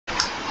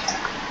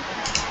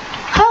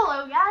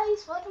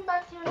welcome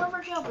back to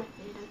another Jailbreak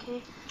video,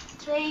 okay?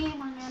 Today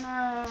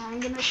I'm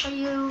gonna show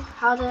you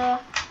how to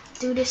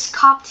do this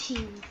cop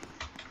team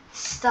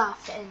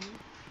stuff and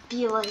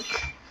be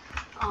like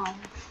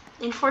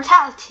in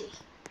Fortality.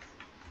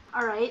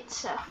 Alright,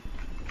 so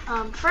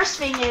first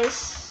thing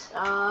is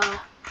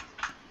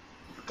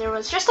there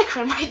was just a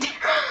crim right there.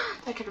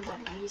 That could have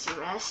been an easy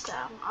rest.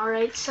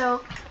 Alright,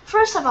 so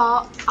first of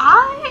all,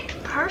 I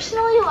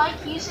personally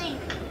like using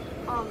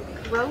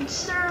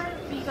Roadster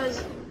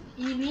because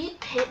you need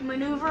pit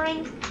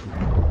maneuvering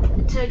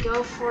to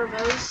go for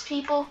those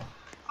people.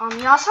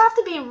 You also have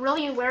to be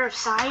really aware of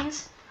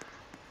signs.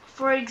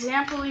 For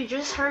example, you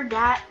just heard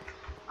that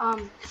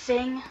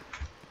thing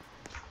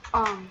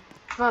from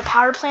a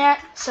power plant,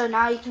 so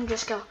now you can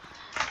just go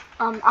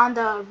on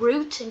the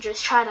route and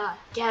just try to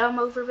get them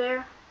over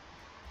there.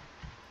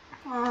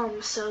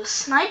 So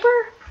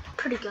sniper,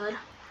 pretty good.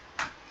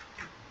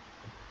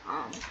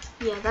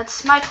 Yeah,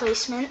 that's my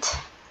placement.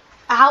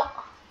 Ow.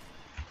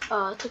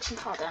 Took some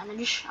fall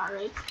damage.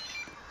 Alright.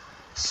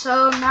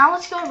 So now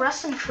let's go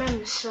rest and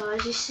trims. So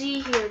as you see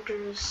here,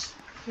 there's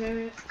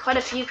quite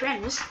a few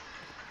trims.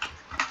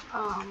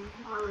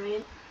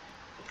 Alright.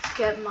 Let's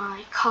get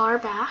my car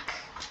back.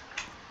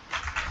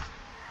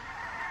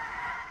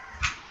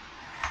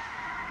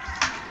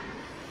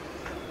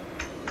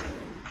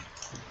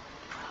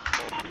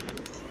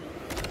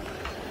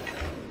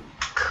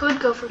 Could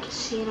go for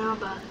casino,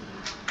 but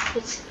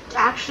it's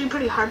actually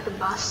pretty hard to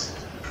bust.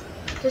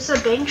 There's a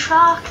bank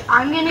truck.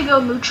 I'm gonna go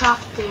mooch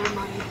off their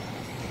money.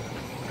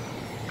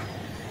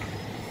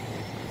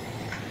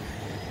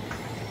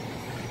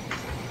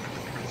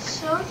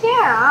 So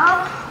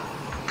yeah,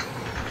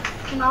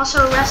 you can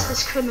also arrest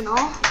this criminal.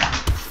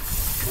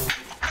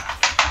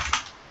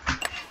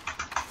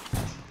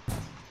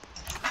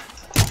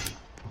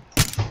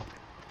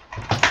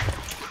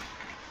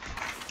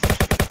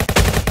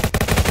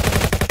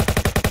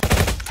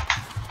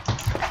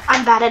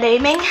 I'm bad at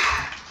aiming.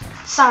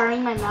 Sorry,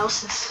 my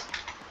mouse is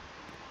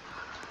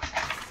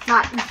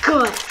not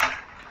good.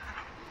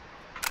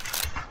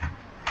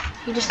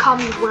 You just called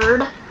me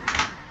word.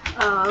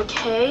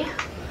 Okay.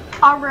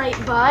 Alright,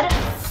 bud.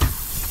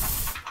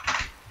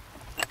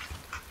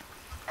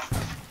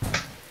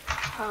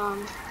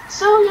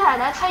 So yeah,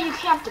 that's how you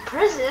camp to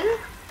prison.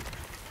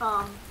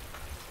 Lol.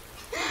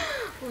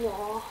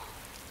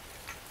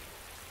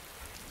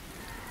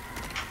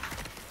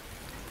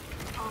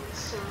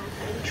 So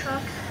big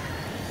truck.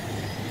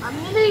 I'm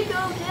gonna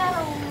go get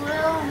a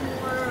little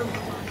more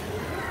money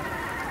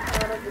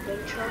out of the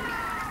big truck.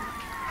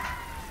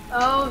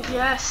 Oh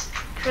yes,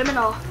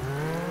 criminal.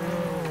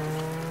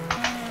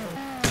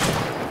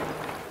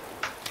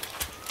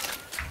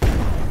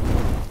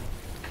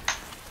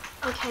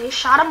 Okay,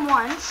 shot him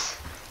once.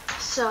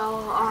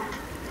 So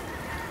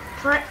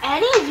for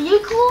any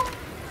vehicle,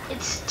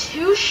 it's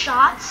 2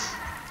 shots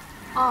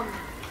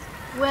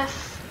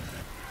with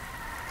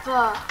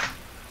the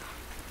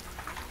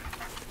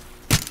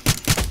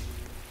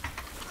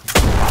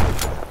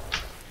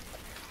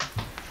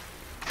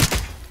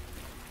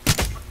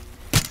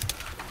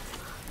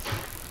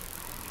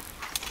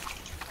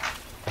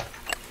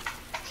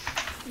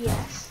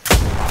yes.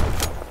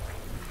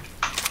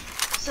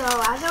 So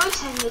as I was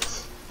saying,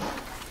 it's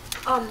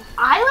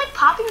I like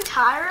popping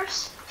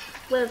tires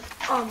with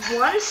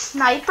 1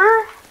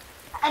 sniper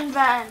and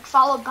then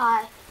followed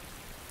by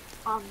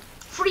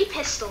 3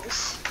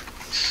 pistols.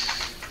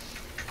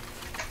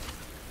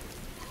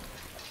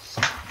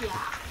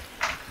 Yeah,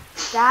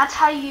 that's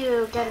how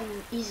you get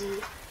an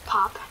easy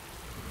pop.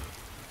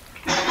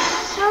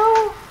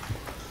 So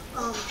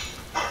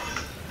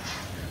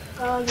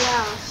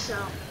yeah, so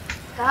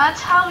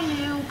that's how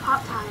you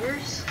pop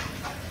tires.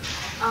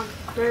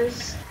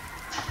 There's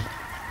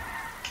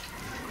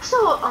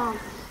so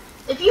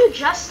if you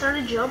just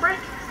started Jailbreak,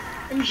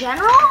 in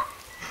general,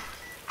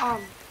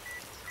 cop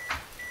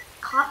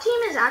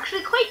team is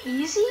actually quite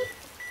easy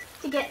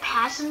to get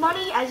passive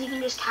money, as you can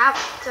just camp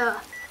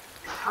to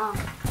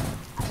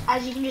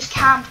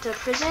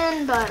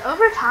prison. But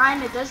over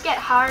time, it does get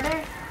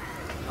harder.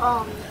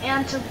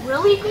 And to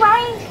really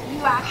grind,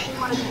 you actually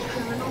want to be a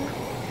criminal.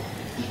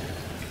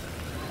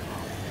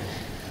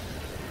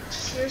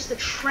 So here's the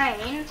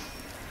train.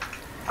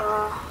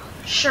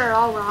 Sure,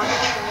 I'll rob the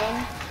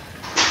train.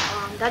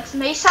 That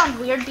may sound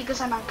weird because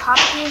I'm on cop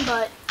team,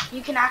 but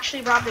you can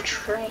actually rob the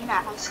train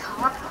as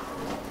cop.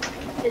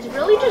 It's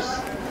really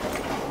just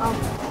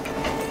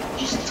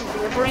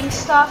delivering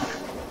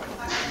stuff.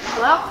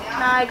 Hello?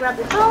 Now I grab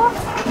the door.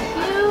 Thank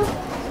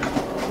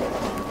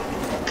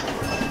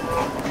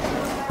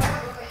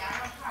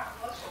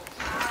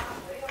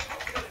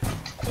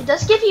you. It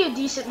does give you a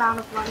decent amount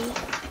of money.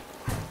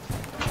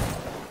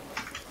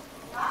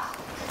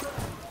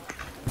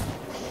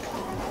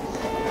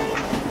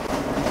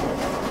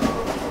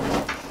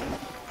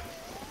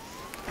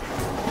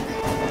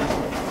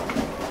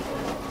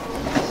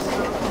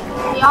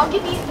 I'll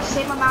give you the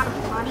same amount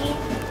of money.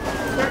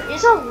 There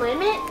is a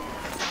limit,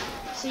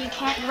 so you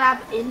can't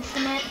grab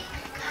infinite.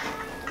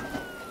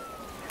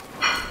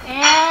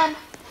 And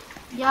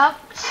Yup,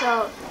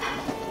 so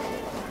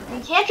You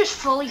can't just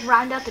fully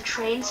grind out the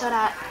train so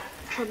that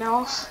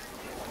criminals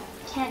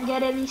can't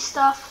get any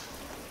stuff.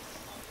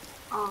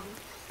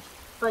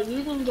 But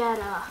you can get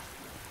a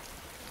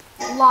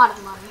lot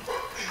of money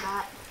from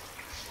that.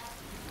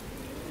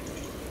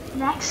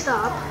 Next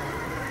up,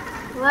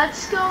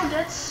 let's go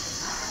get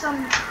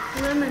some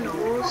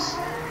criminals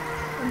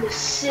in the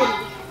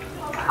city.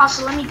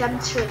 Also, let me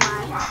demonstrate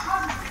mine.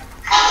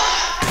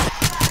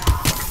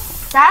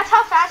 That's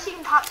how fast you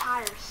can pop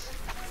tires.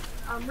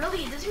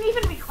 Really, it doesn't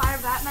even require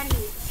that many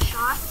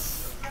shots.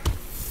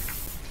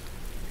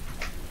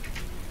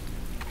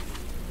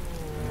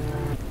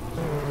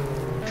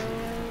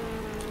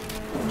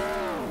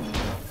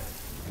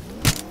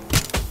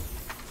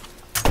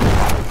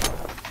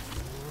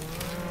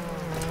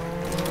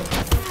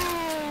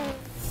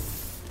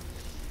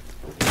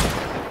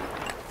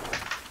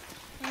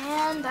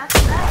 And that's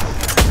that.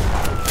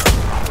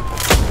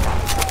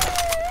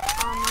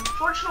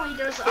 Unfortunately,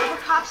 there's other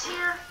cops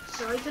here,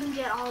 so I couldn't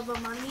get all the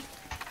money.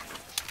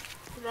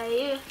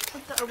 They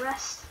took the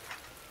arrest.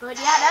 But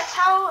yeah, that's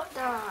how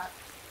the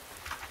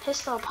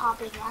pistol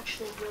popping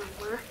actually really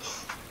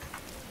works.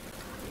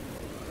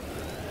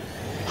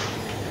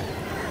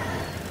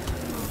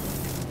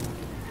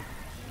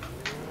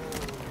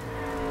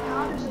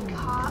 Now there's a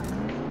cop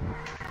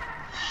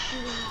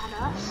shooting at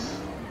us,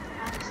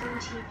 at his own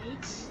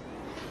teammates.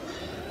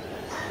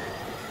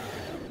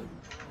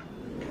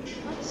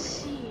 Let's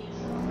see.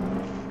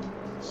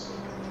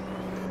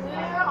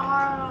 Where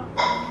are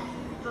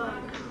the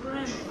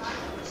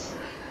criminals?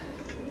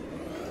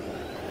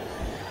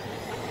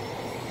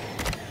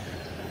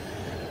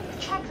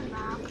 Check the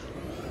map.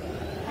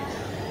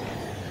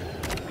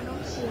 I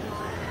don't see a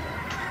lot.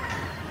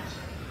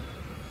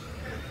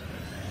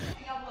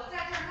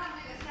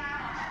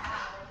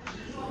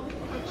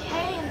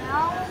 Okay,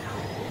 now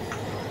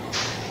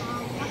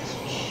let's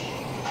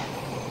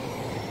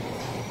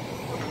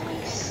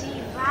only see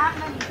that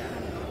many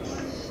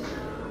criminals.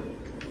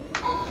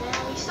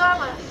 And we still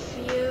have a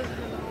few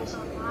criminals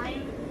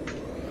online.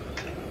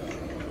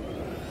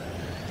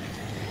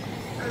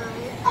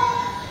 Alright.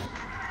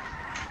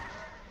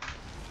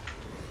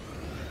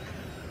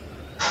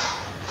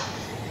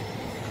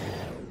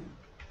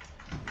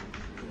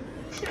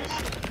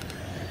 Seriously.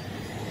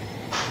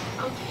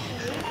 Okay.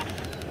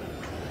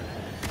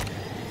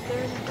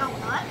 There's a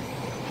donut.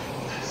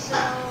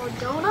 So,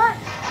 donut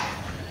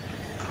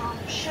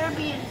should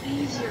be an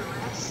easy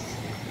arrest.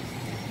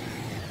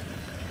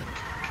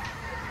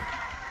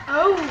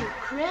 Oh,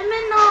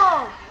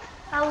 criminal!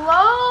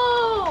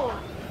 Hello!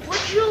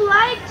 Would you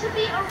like to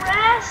be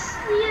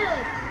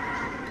arrested?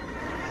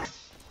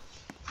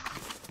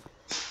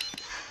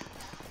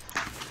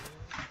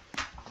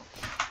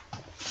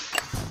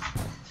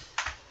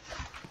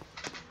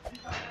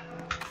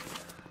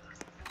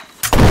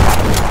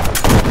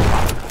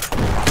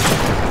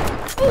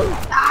 Ooh,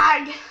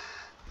 ag.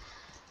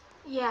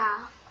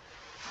 Yeah.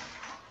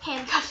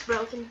 Handcuffs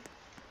broken.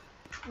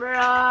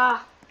 Bruh.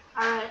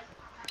 Alright.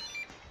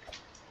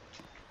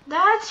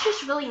 That's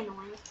just really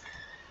annoying.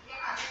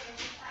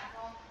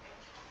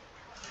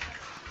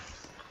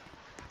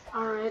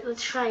 Alright,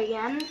 let's try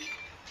again.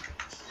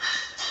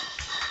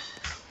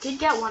 Did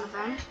get one of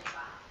them.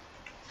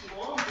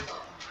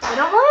 I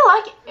don't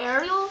really like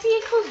aerial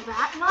vehicles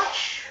that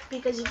much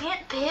because you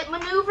can't pit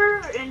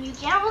maneuver and you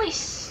can't really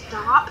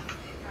stop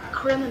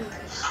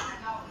criminals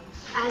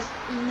as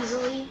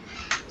easily.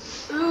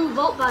 Ooh,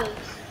 Volt Bike.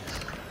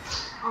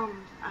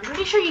 I'm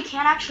pretty sure you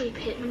can't actually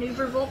pit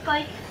maneuver Volt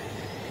Bike,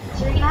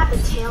 so you're gonna have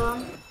to tail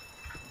them.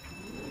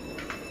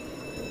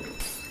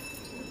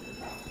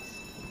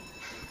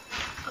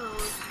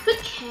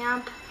 Good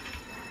camp.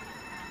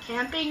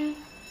 Camping,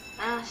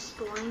 it's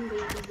boring, but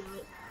you can do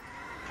it.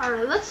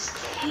 Alright, let's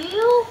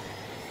tail.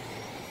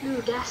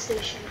 Ooh, gas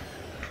station.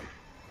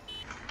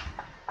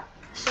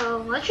 So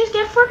let's just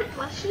go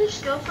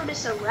for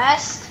this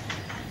arrest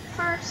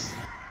first.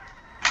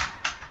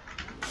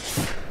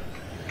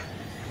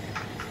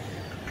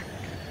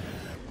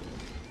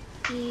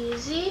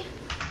 Easy.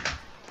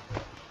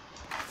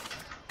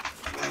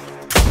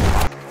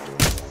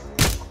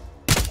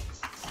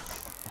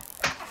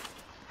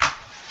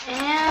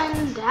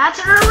 And that's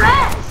an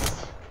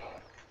arrest.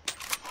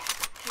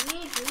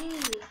 GG.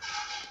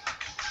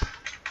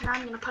 Now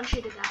I'm gonna punch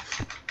you to death.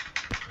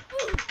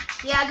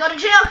 Yeah, go to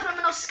jail,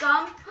 criminal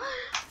scum.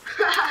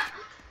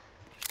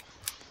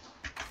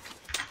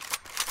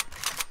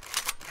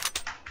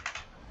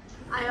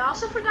 I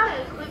also forgot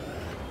to equip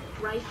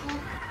rifle.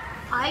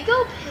 I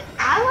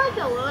like a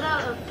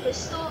loadout of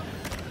pistol,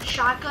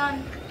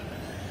 shotgun,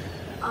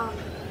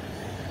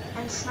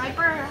 and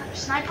sniper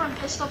and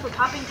pistol for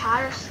popping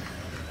tires.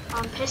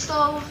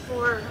 Pistol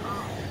for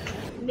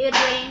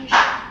mid-range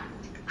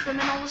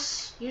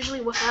criminals,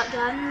 usually without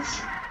guns.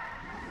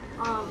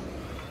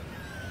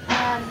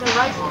 And the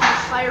rifle for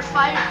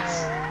firefighters.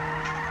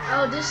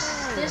 Oh,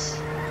 this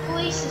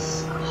police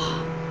is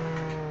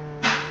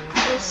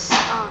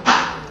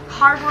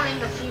harboring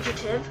the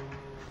fugitive.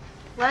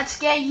 Let's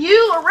get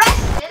you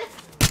arrested.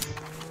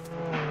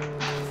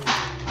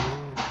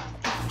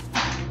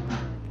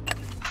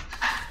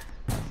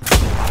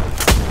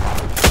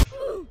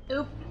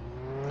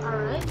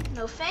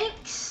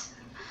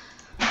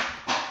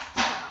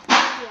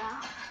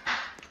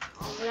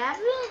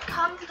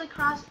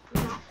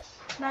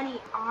 many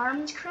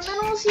armed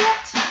criminals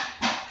yet,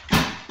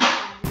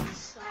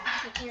 so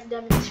I can't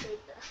demonstrate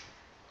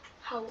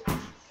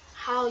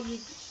how you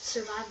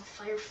survive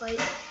a firefight.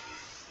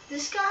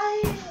 This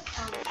guy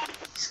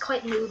is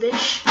quite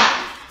noobish.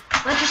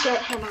 Let's just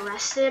get him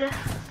arrested.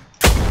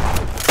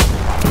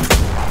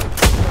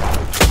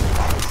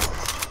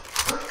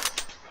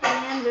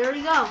 And there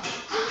we go.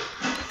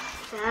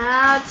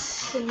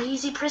 That's an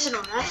easy prison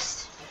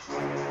arrest.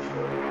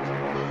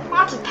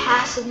 Lots of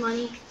passive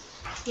money,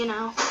 you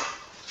know.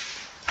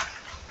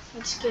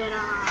 Let's get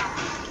a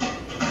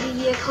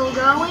vehicle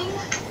going.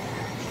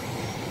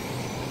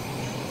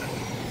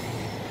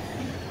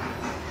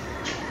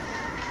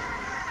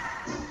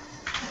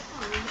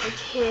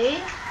 Okay.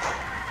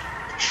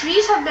 The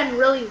trees have been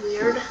really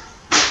weird.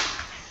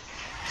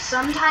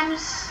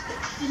 Sometimes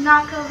they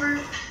knock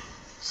over,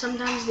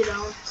 sometimes they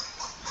don't.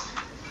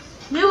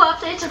 New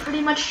updates are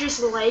pretty much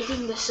just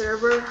lagging the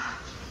server.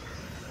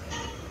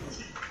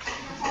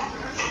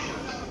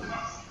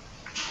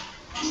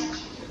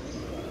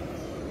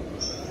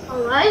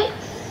 Alright.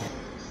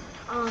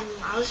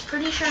 I was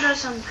pretty sure there's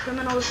some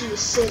criminals in the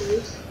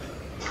city.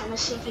 I'm gonna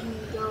see if I can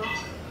go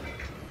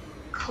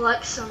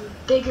collect some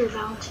bigger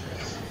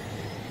bounties.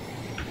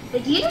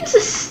 Like, you can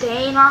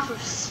sustain off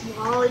of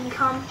small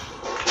income,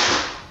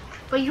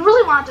 but you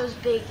really want those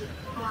big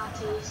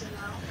bounties, you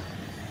know.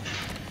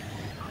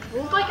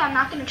 Full bike I'm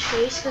not gonna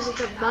chase because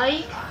it's a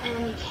bike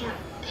and you can't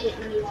hit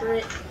maneuver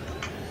it.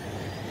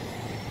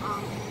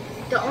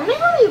 The only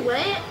really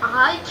way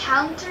I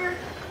counter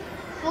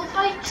full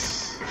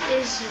bikes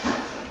is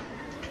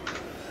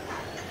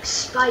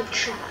spike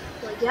trap.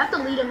 Like, you have to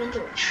lead them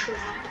into a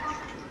trap.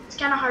 It's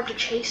kind of hard to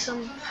chase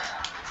them.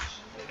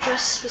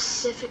 Just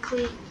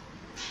specifically,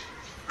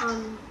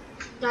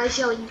 guys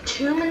yelling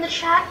 "tomb" in the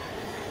chat.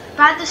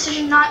 Bad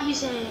decision not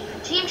using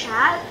team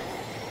chat.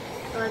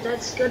 But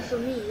that's good for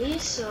me,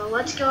 so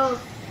let's go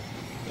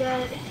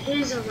get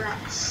his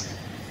arrest.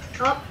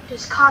 Oh,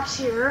 there's cops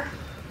here,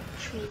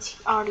 which means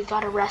he already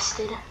got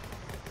arrested.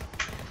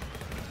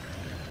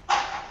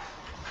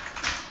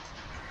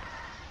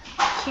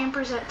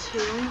 Campers at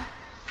tomb.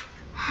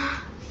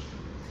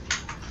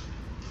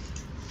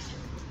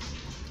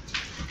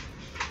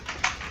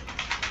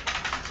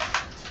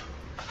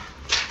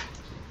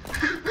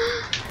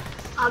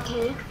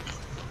 Okay.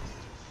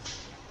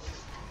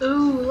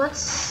 Ooh, let's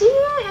see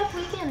if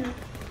we can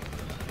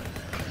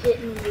hit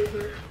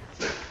maneuver.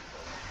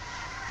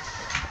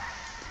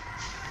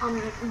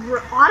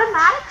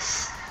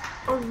 Automatics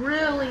are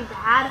really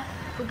bad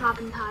for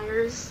popping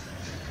tires.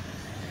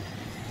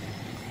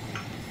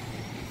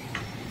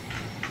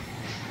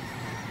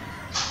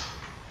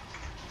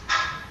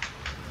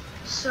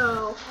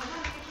 So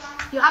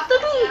you have to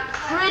be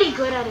pretty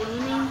good at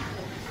aiming.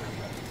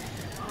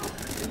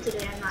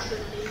 Today I'm not good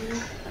at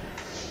aiming.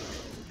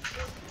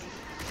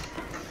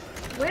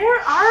 Where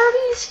are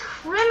these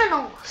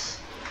criminals?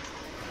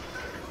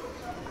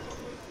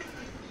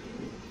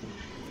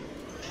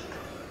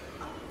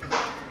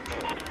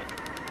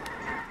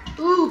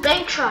 Ooh,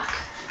 bank truck.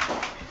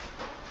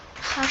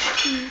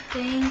 Husky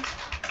bank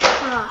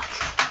truck.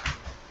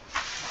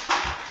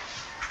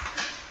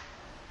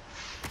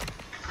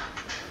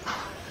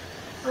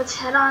 Let's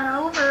head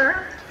on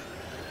over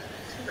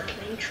to the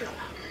bank truck.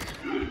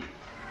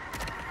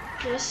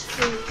 Yes,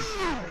 please.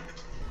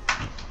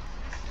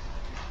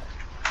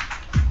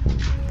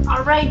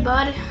 Alright,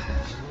 bud.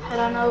 Head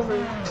on over.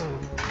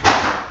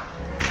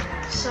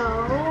 So,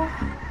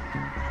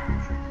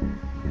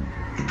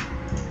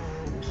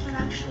 you can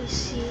actually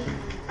see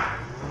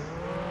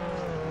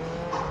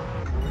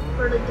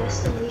where the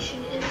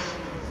destination is.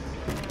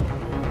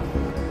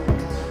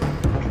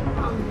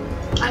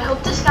 I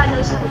hope this guy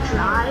knows how to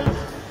drive.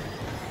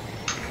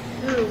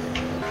 Ooh.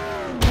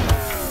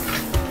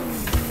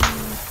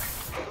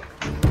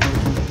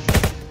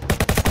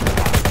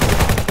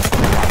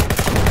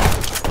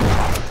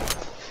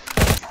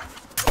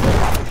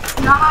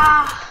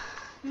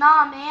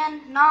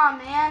 Nah,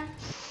 man.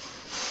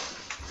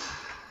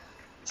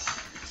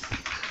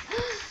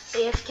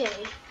 AFK.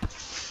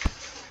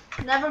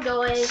 Never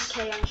go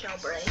AFK on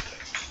Jailbreak.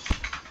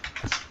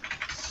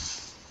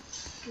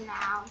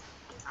 Now.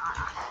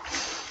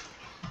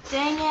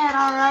 Dang it,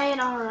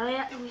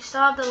 alright. We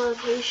still have the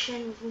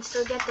location, we can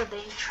still get the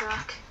bank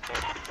truck.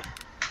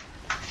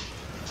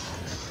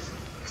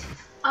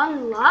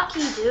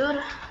 Unlucky,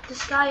 dude.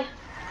 This guy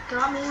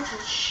got me with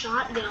a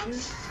shotgun.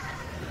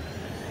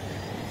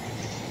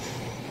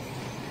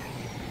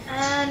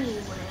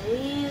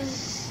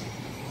 Anyways,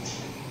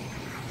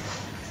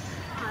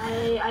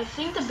 I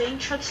think the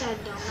bank truck's at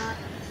donut.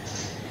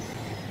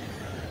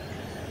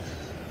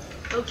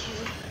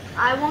 Okay,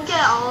 I won't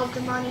get all of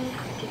the money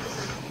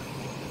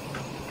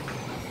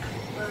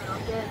but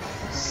I'll get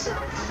some.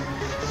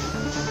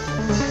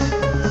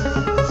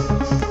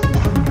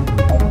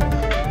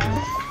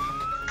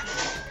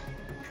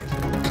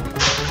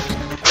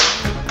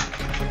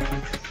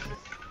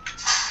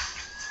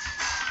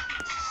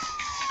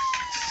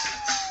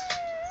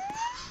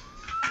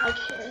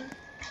 Okay.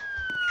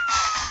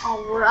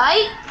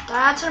 Alright,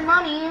 that's our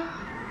money.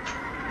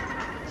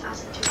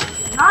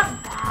 1,200.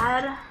 Not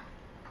bad.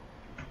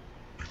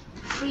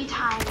 3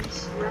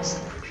 times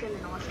arresting for trim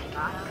and North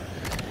Nevada.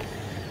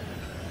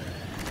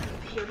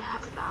 Appear to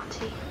have a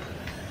bounty.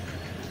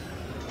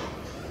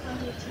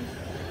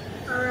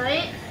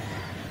 Alright.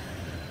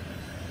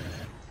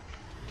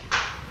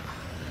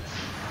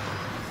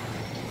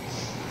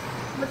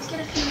 Let's get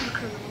a few more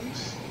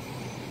criminals.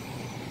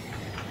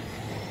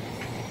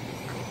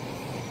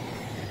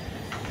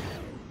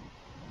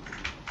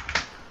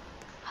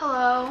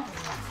 Hello.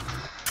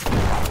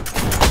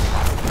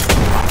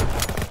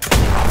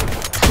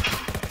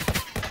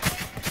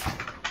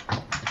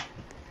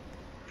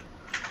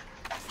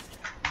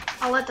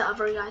 I'll let the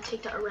other guy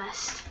take the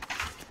arrest.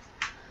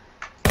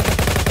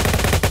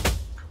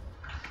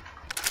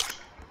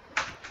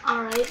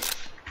 Alright,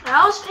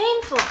 that was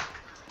painful.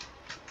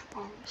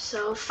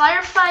 So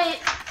firefight,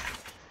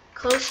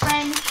 close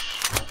range,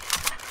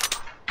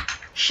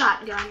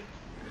 shotgun.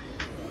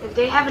 If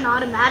they have an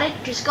automatic,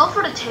 just go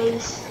for the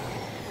tase.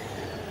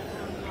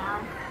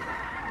 Yeah.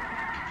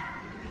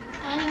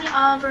 Any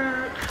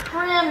other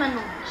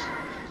criminals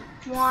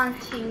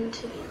wanting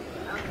to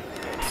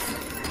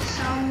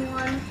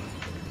someone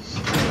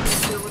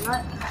doing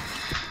that?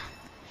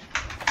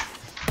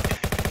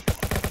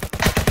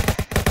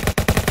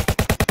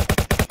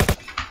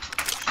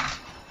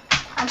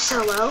 I'm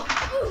so low.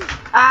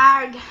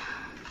 Arg.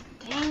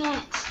 Dang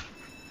it.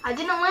 I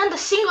didn't land a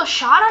single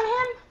shot on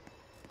him?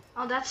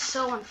 Oh, that's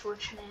so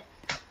unfortunate.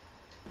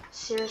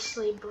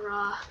 Seriously,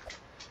 bruh.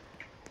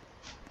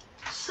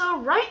 So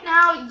right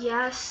now,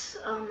 yes,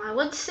 I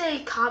would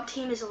say cop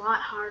team is a lot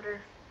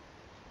harder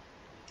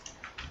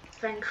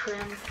than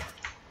crim.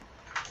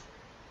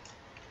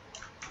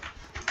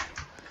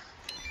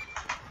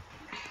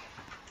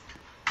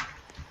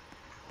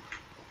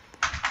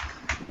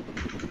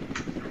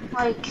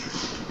 Like,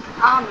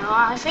 I don't know,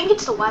 I think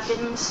it's the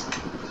weapons.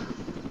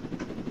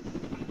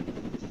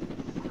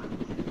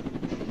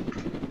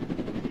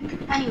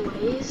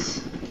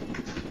 Anyways,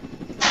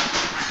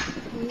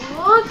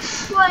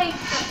 looks like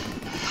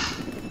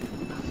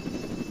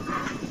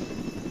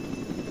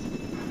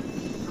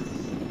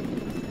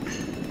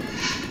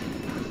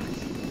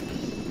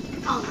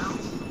oh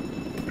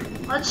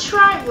no. Let's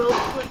try rope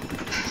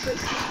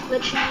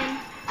glitching in.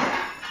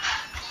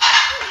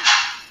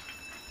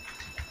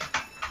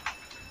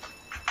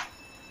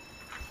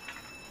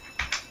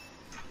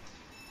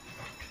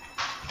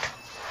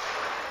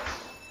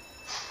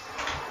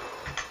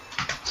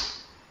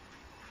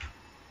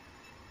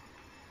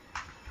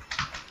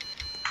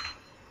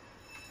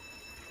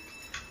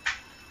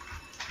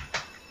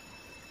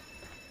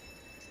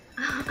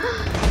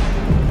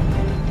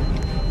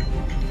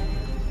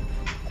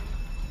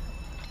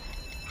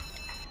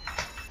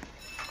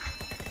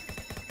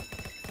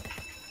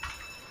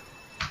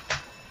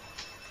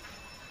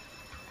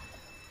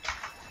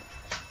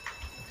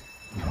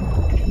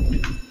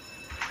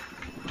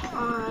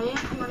 Alright,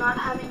 we're not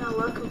having a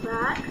luck of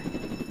that.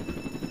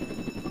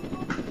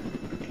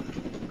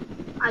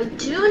 I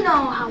do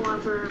know,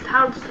 however,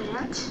 power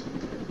plant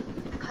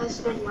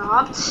has been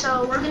robbed,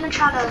 so we're gonna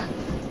try to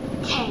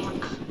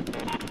camp.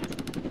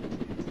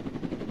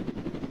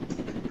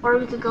 Or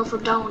we could go for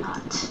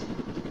donut.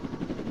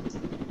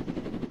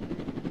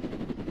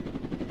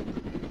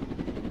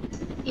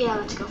 Yeah,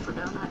 let's go for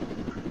donut.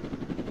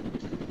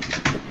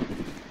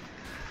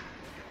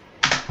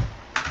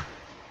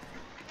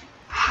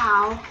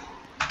 How?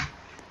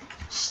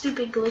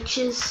 Stupid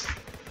glitches.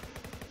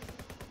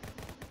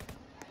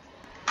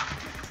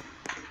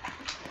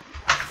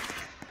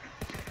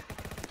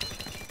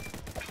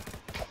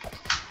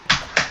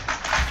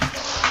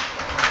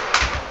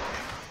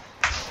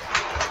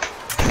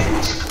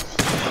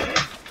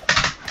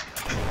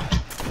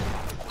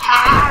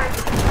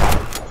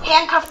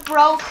 Handcuff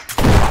broke.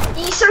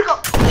 E circle.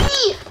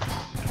 E!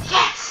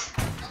 Yes!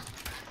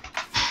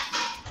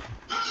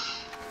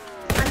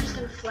 I'm just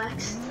gonna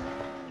flex.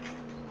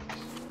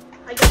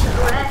 I get the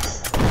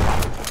arrest.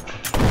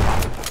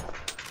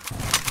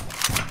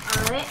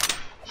 Alright.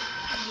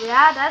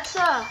 Yeah, that's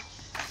a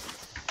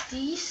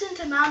decent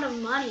amount of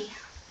money.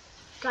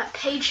 Got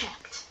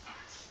paychecked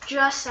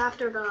just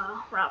after the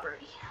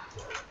robbery.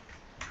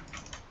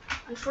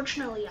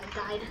 Unfortunately, I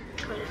died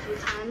quite a few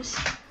times.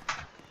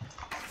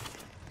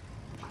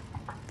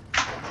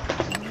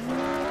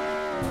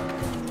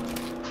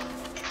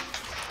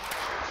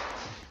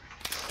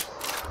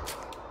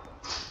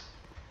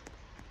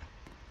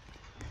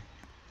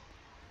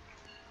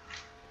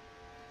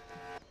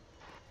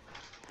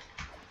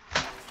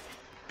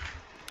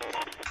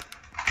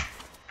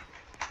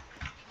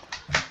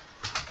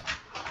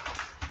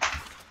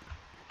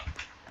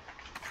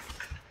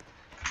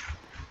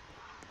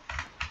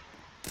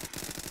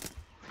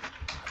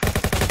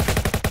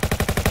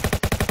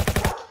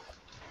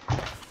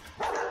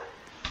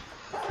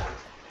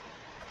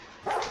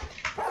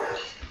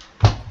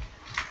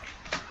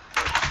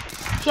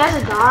 He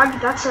has a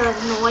dog, that's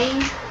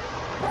annoying.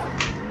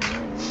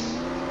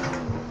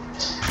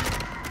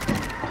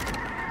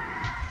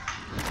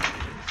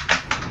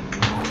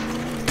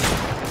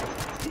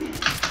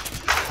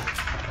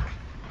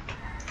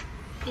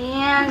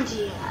 And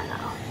yeah,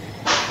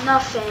 no. No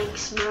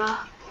thanks, bruh.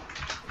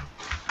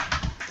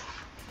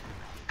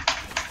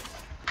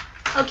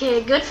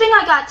 Okay, good thing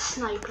I got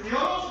sniper.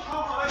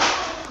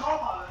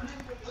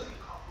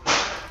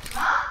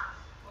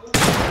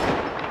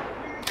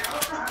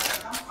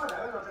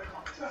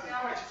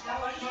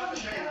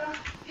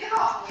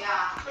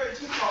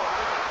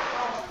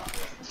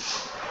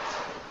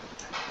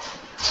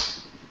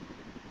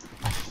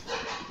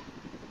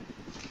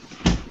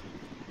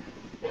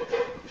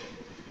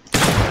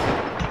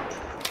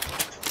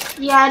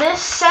 Yeah,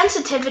 this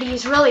sensitivity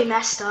is really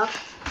messed up.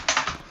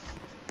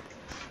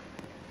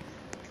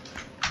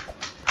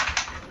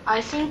 I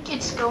think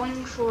it's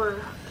going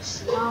for,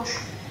 you know,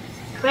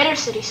 greater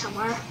city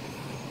somewhere.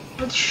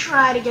 Let's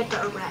try to get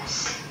the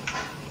arrest.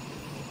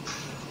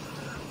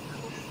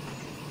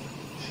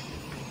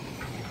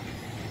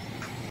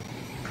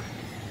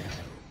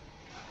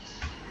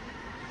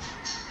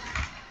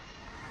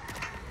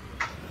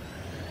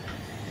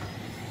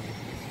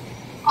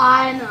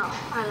 I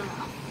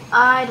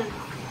don't know.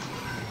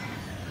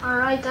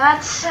 Alright,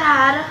 that's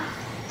sad.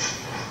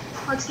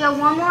 Let's get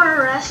one more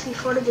arrest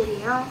before the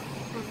video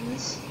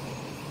ends.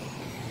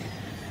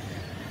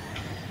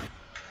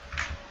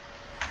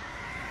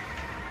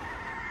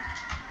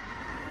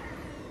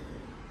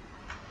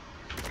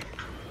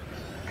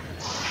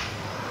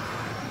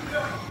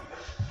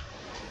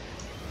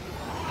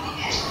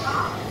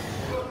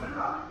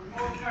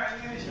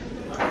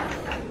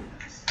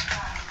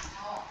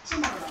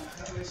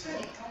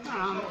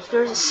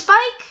 There's a spike.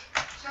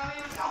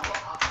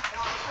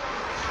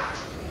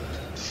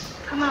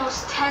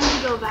 Criminals tend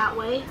to go that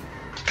way.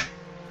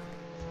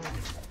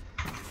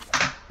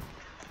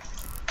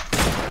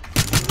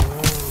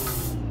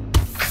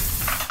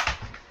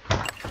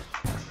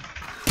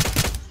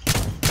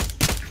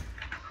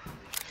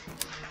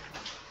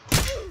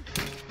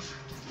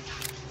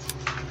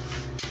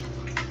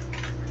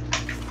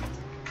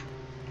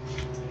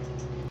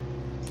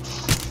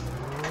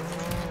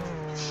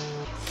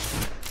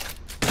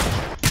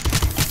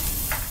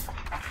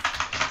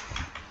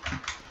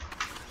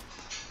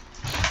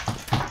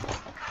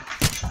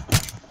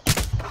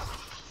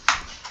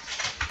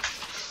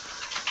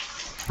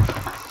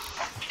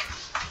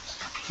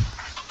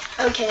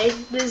 Okay,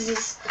 this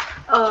is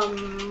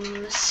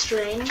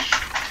strange.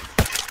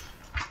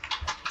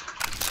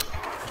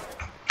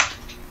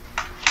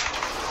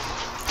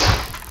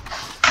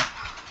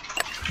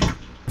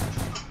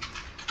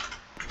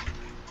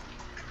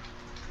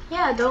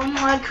 Yeah, don't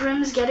let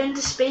crims get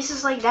into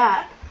spaces like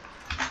that.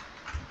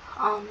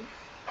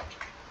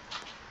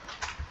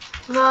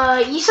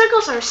 The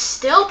E-circles are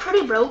still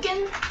pretty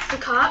broken for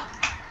cop,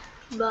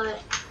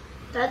 but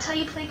that's how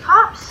you play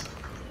cops.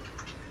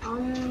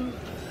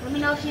 Let me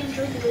know if you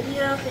enjoyed the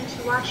video. Thanks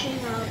for watching.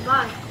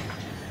 Bye.